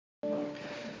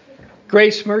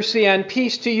Grace, mercy, and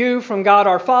peace to you from God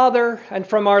our Father and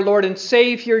from our Lord and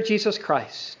Savior, Jesus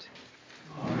Christ.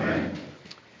 Amen.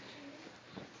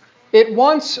 It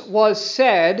once was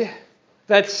said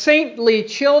that saintly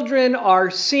children are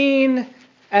seen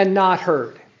and not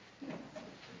heard.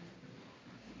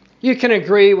 You can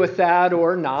agree with that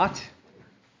or not.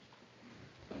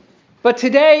 But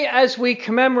today, as we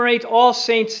commemorate All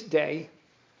Saints' Day,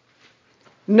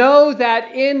 know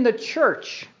that in the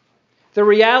church, the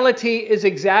reality is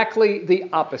exactly the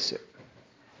opposite.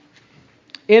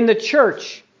 In the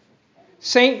church,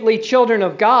 saintly children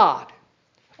of God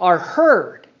are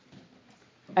heard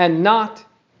and not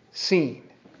seen.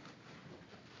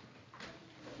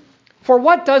 For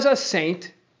what does a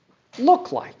saint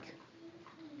look like?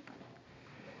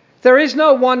 There is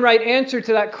no one right answer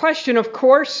to that question, of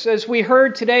course, as we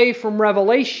heard today from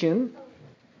Revelation.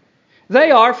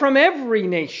 They are from every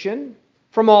nation,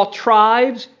 from all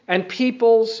tribes and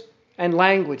peoples and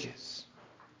languages.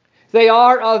 They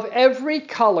are of every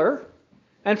color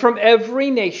and from every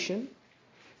nation.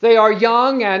 They are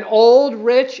young and old,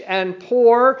 rich and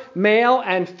poor, male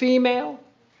and female,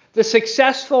 the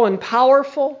successful and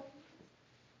powerful,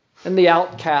 and the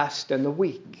outcast and the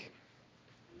weak.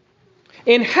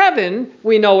 In heaven,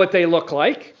 we know what they look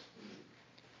like.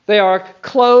 They are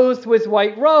clothed with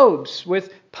white robes,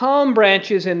 with palm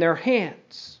branches in their hands.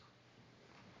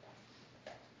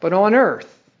 But on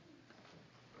earth,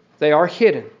 they are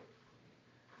hidden.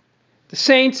 The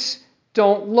saints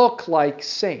don't look like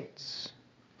saints.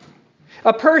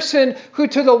 A person who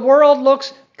to the world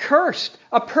looks cursed,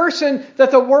 a person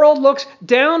that the world looks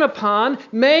down upon,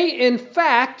 may in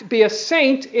fact be a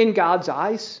saint in God's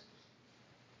eyes.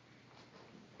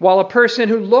 While a person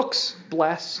who looks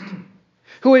blessed,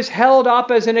 who is held up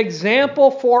as an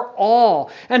example for all,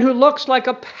 and who looks like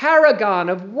a paragon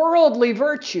of worldly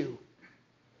virtue,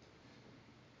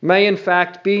 may in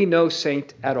fact be no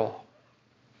saint at all.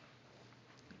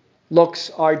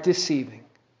 Looks are deceiving.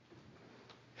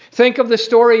 Think of the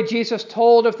story Jesus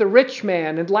told of the rich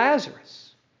man and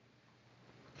Lazarus.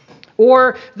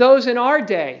 Or those in our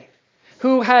day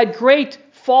who had great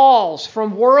falls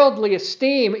from worldly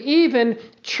esteem. Even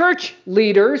church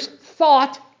leaders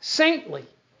thought saintly,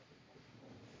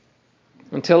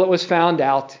 until it was found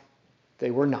out they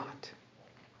were not.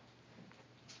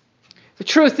 The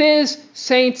truth is,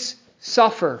 saints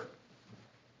suffer.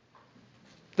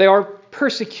 They are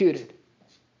persecuted.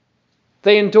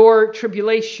 They endure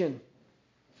tribulation.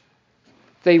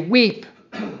 They weep.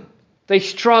 They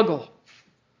struggle.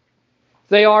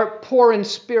 They are poor in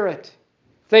spirit.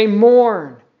 They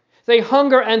mourn. They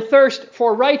hunger and thirst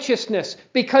for righteousness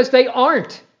because they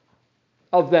aren't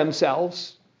of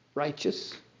themselves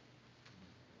righteous.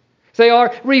 They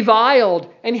are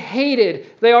reviled and hated.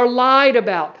 They are lied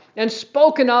about and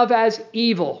spoken of as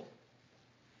evil.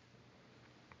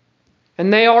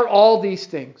 And they are all these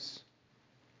things,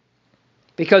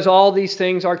 because all these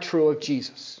things are true of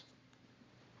Jesus,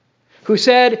 who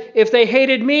said, if they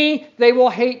hated me, they will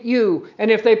hate you. And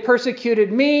if they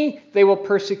persecuted me, they will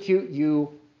persecute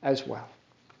you as well.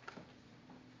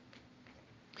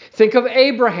 Think of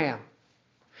Abraham,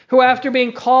 who after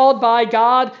being called by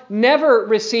God, never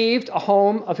received a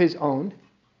home of his own.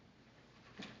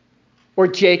 Or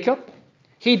Jacob,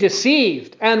 he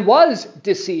deceived and was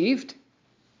deceived.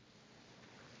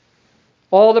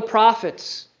 All the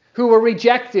prophets who were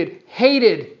rejected,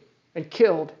 hated, and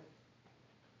killed.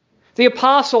 The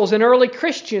apostles and early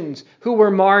Christians who were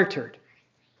martyred.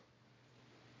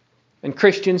 And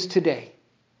Christians today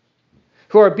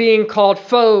who are being called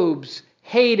phobes,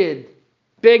 hated,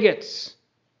 bigots,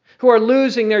 who are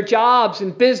losing their jobs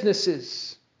and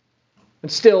businesses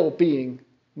and still being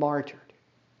martyred.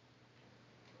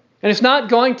 And it's not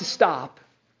going to stop,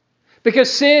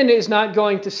 because sin is not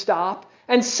going to stop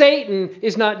and Satan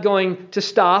is not going to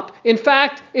stop. In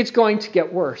fact, it's going to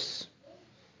get worse.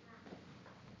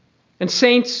 And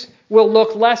saints will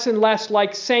look less and less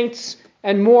like saints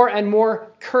and more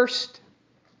cursed.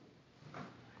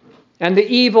 And the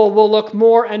evil will look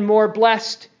more and more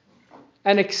blessed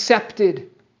and accepted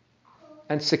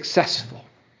and successful.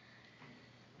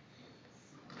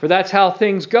 For that's how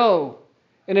things go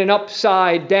in an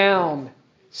upside down,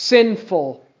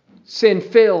 sinful,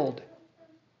 sin-filled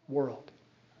world.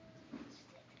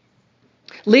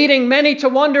 Leading many to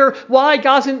wonder, why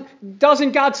doesn't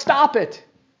God stop it?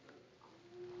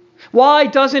 Why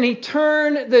doesn't He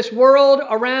turn this world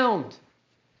around?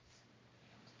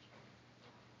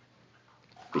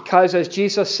 Because as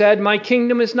Jesus said, my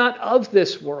kingdom is not of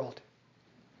this world.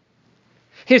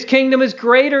 His kingdom is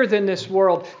greater than this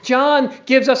world. John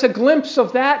gives us a glimpse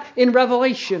of that in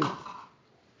Revelation.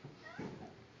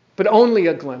 But only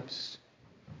a glimpse.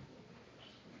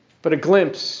 But a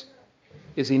glimpse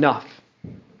is enough.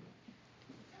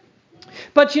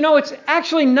 But it's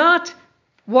actually not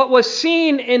what was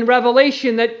seen in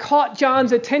Revelation that caught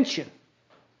John's attention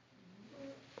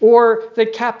or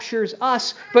that captures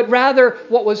us, but rather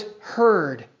what was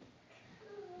heard.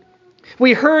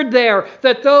 We heard there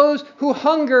that those who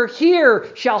hunger here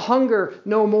shall hunger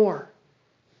no more.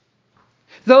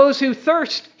 Those who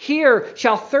thirst here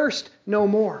shall thirst no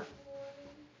more.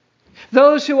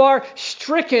 Those who are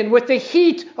stricken with the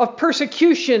heat of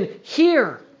persecution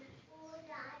here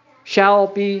shall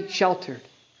be sheltered.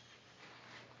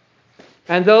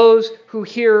 And those who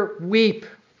here weep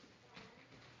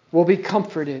will be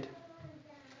comforted.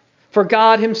 For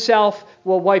God himself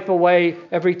will wipe away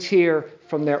every tear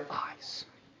from their eyes.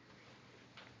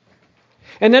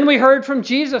 And then we heard from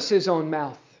Jesus' own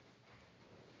mouth.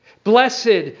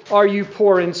 Blessed are you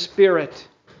poor in spirit,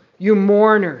 you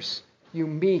mourners, you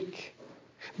meek.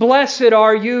 Blessed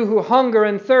are you who hunger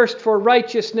and thirst for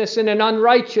righteousness in an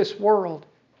unrighteous world.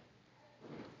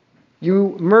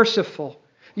 You merciful,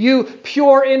 you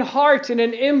pure in heart in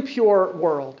an impure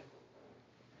world.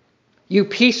 You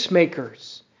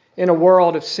peacemakers in a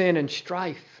world of sin and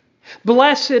strife.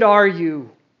 Blessed are you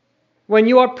when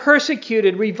you are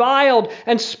persecuted, reviled,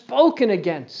 and spoken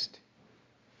against.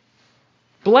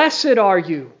 Blessed are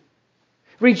you.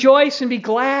 Rejoice and be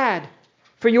glad,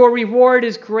 for your reward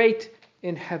is great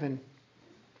in heaven.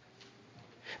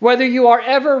 Whether you are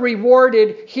ever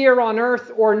rewarded here on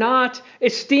earth or not,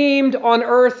 esteemed on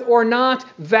earth or not,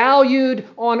 valued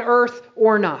on earth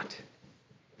or not,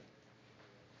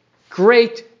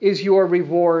 great is your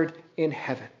reward in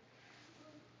heaven.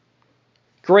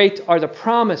 Great are the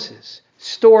promises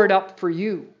stored up for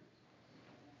you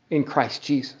in Christ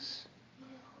Jesus.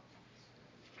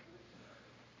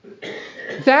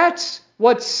 That's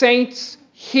what saints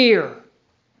hear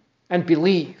and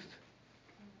believe.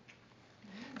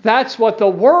 That's what the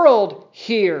world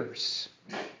hears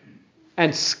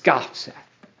and scoffs at.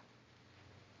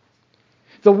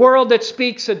 The world that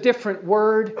speaks a different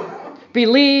word,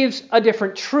 believes a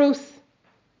different truth,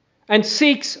 and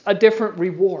seeks a different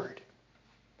reward.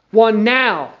 One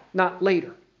now, not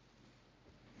later.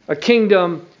 A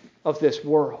kingdom of this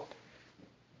world.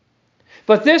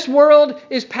 But this world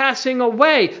is passing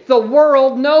away. The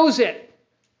world knows it.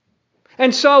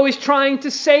 And so is trying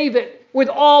to save it with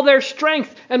all their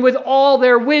strength and with all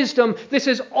their wisdom. This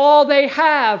is all they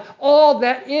have, all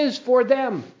that is for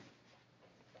them.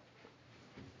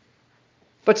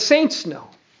 But saints know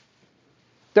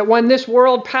that when this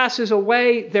world passes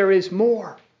away, there is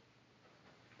more.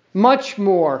 Much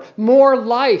more. More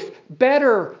life.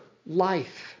 Better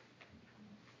life.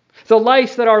 The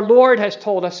life that our Lord has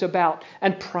told us about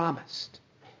and promised.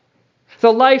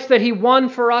 The life that he won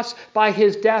for us by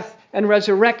his death and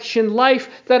resurrection. Life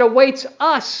that awaits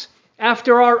us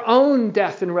after our own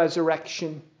death and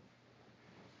resurrection,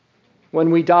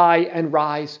 when we die and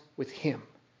rise with him.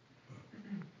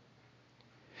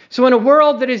 So in a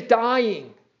world that is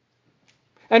dying,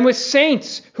 and with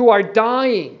saints who are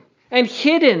dying and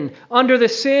hidden under the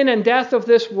sin and death of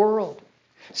this world,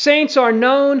 saints are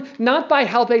known not by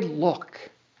how they look,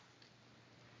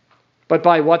 but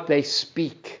by what they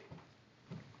speak.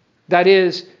 That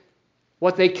is,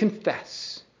 what they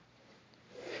confess.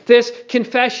 This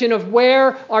confession of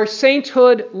where our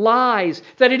sainthood lies,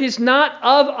 that it is not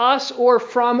of us or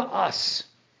from us,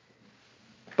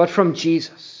 but from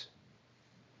Jesus.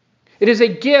 It is a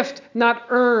gift not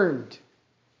earned,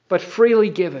 but freely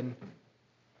given.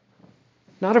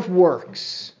 Not of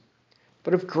works,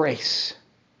 but of grace.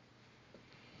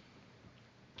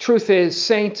 Truth is,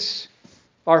 saints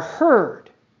are heard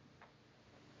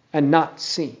and not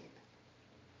seen.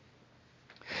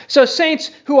 So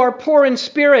saints who are poor in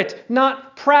spirit,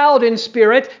 not proud in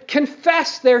spirit,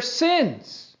 confess their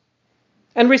sins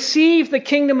and receive the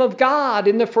kingdom of God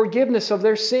in the forgiveness of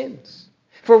their sins.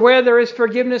 For where there is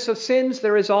forgiveness of sins,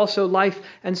 there is also life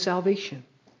and salvation.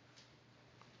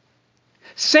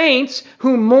 Saints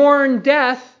who mourn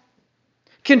death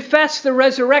confess the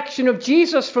resurrection of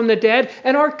Jesus from the dead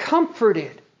and are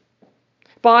comforted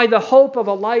by the hope of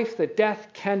a life that death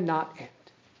cannot end.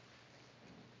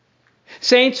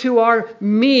 Saints who are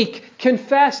meek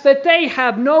confess that they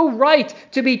have no right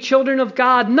to be children of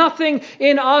God, nothing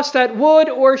in us that would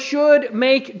or should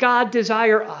make God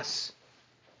desire us.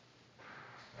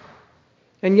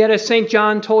 And yet, as St.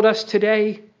 John told us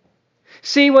today,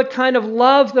 see what kind of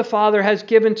love the Father has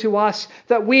given to us,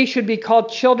 that we should be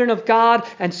called children of God,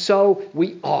 and so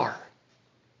we are.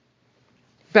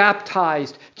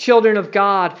 Baptized children of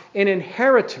God and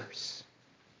inheritors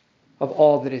of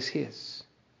all that is his.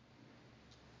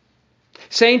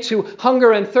 Saints who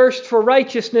hunger and thirst for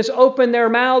righteousness open their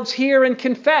mouths here and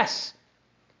confess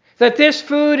that this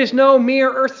food is no mere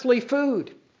earthly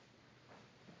food,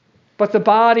 but the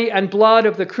body and blood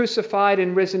of the crucified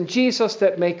and risen Jesus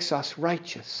that makes us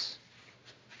righteous.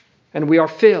 And we are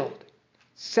filled,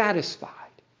 satisfied.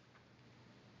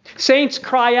 Saints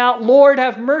cry out, Lord,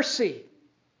 have mercy,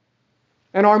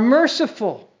 and are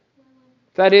merciful,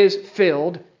 that is,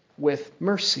 filled with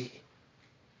mercy.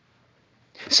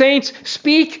 Saints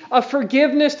speak of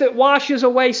forgiveness that washes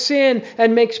away sin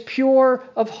and makes pure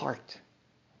of heart.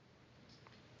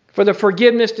 For the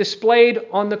forgiveness displayed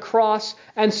on the cross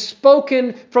and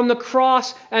spoken from the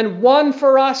cross and won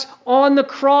for us on the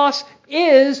cross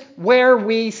is where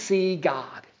we see God.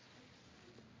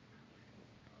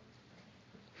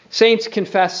 Saints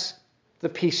confess the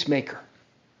peacemaker,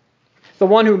 the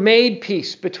one who made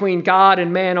peace between God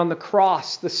and man on the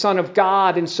cross, the Son of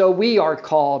God, and so we are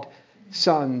called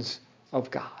sons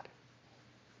of God.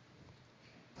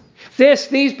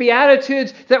 These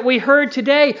Beatitudes that we heard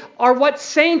today are what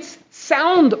saints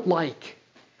sound like.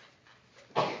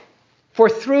 For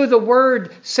through the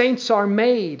Word, saints are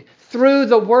made. Through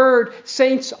the Word,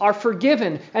 saints are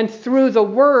forgiven. And through the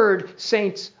Word,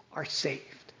 saints are saved.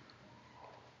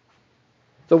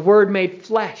 The Word made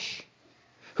flesh,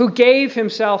 who gave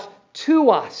himself to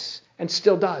us and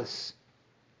still does,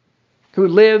 who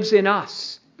lives in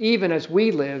us, even as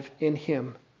we live in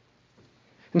him.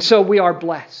 And so we are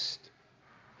blessed.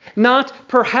 Not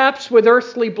perhaps with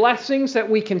earthly blessings that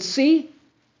we can see,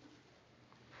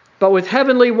 but with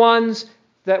heavenly ones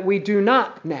that we do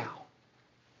not now,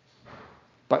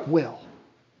 but will.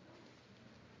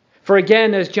 For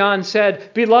again, as John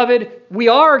said, Beloved, we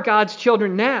are God's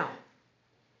children now,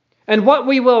 and what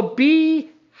we will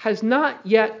be has not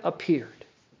yet appeared.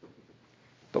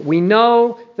 But we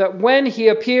know that when he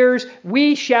appears,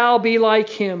 we shall be like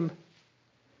him,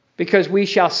 because we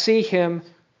shall see him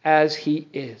as he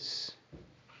is.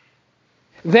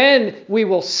 Then we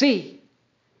will see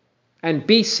and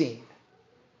be seen.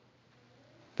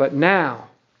 But now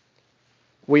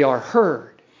we are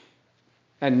heard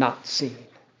and not seen.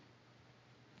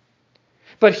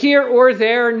 But here or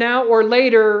there, now or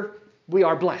later, we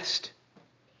are blessed.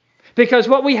 Because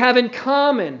what we have in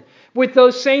common with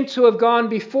those saints who have gone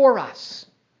before us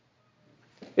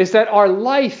is that our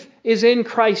life is in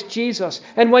Christ Jesus.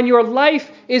 And when your life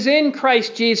is in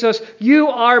Christ Jesus, you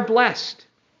are blessed.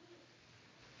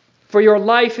 For your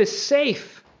life is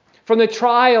safe from the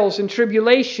trials and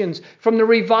tribulations, from the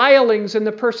revilings and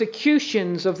the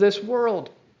persecutions of this world.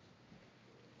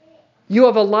 You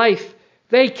have a life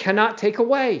they cannot take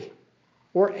away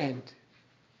or end.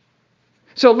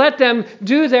 So let them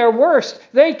do their worst.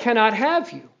 They cannot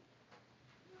have you.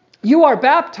 You are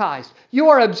baptized. You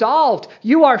are absolved.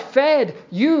 You are fed.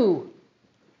 You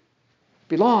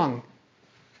belong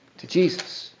to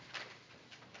Jesus.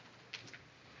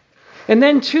 And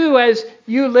then too, as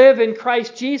you live in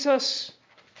Christ Jesus,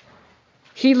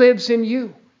 he lives in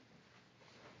you.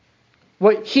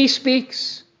 What he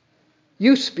speaks,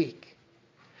 you speak.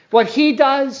 What he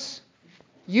does,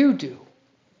 you do.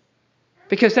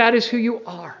 Because that is who you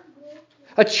are.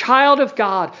 A child of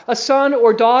God, a son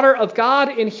or daughter of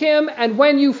God in him, and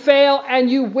when you fail, and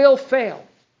you will fail,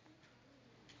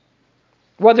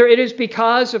 whether it is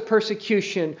because of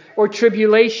persecution or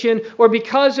tribulation or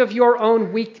because of your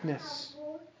own weakness,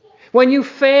 when you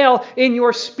fail in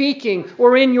your speaking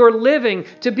or in your living,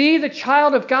 to be the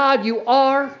child of God you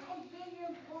are,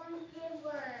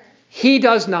 he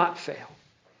does not fail.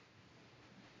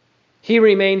 He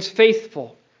remains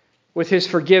faithful with his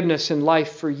forgiveness and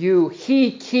life for you.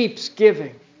 He keeps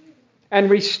giving and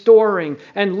restoring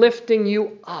and lifting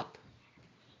you up.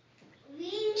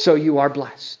 So you are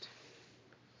blessed.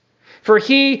 For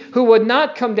he who would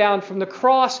not come down from the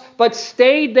cross but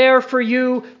stayed there for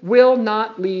you will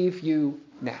not leave you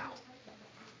now.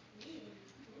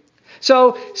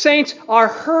 So saints are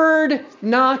heard,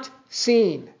 not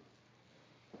seen.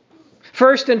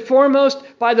 First and foremost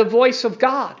by the voice of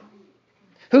God,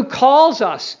 who calls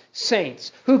us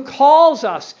saints, who calls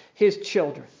us his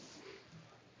children.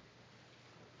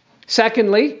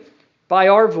 Secondly, by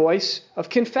our voice of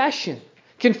confession,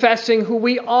 confessing who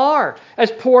we are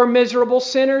as poor, miserable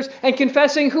sinners, and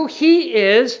confessing who he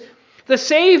is, the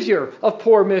Savior of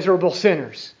poor, miserable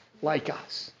sinners like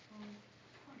us.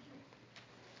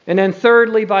 And then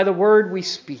thirdly, by the word we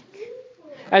speak,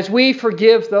 as we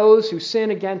forgive those who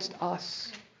sin against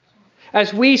us,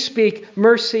 as we speak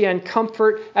mercy and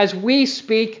comfort, as we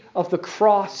speak of the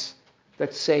cross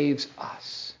that saves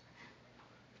us.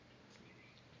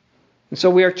 And so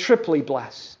we are triply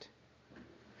blessed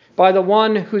by the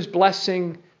one whose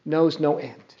blessing knows no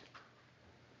end.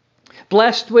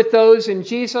 Blessed with those in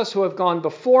Jesus who have gone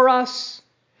before us.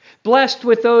 Blessed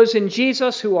with those in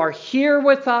Jesus who are here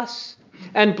with us.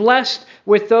 And blessed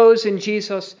with those in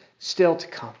Jesus still to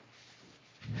come.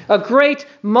 A great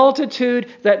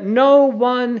multitude that no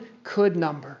one could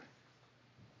number.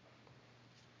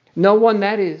 No one,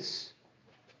 that is,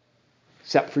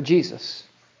 except for Jesus,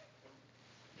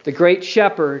 the great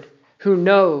shepherd who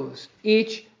knows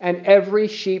each and every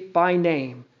sheep by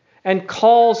name and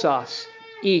calls us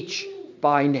each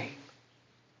by name.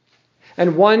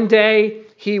 And one day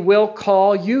he will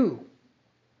call you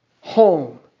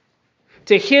home,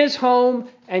 to his home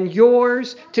and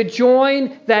yours, to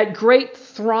join that great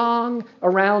throng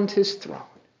around his throne.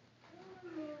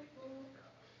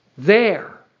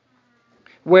 There,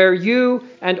 where you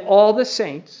and all the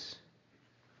saints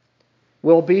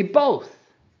will be both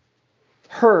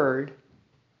heard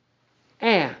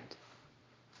and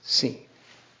seen.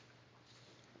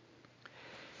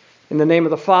 In the name of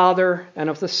the Father, and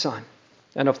of the Son,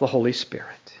 and of the Holy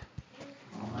Spirit.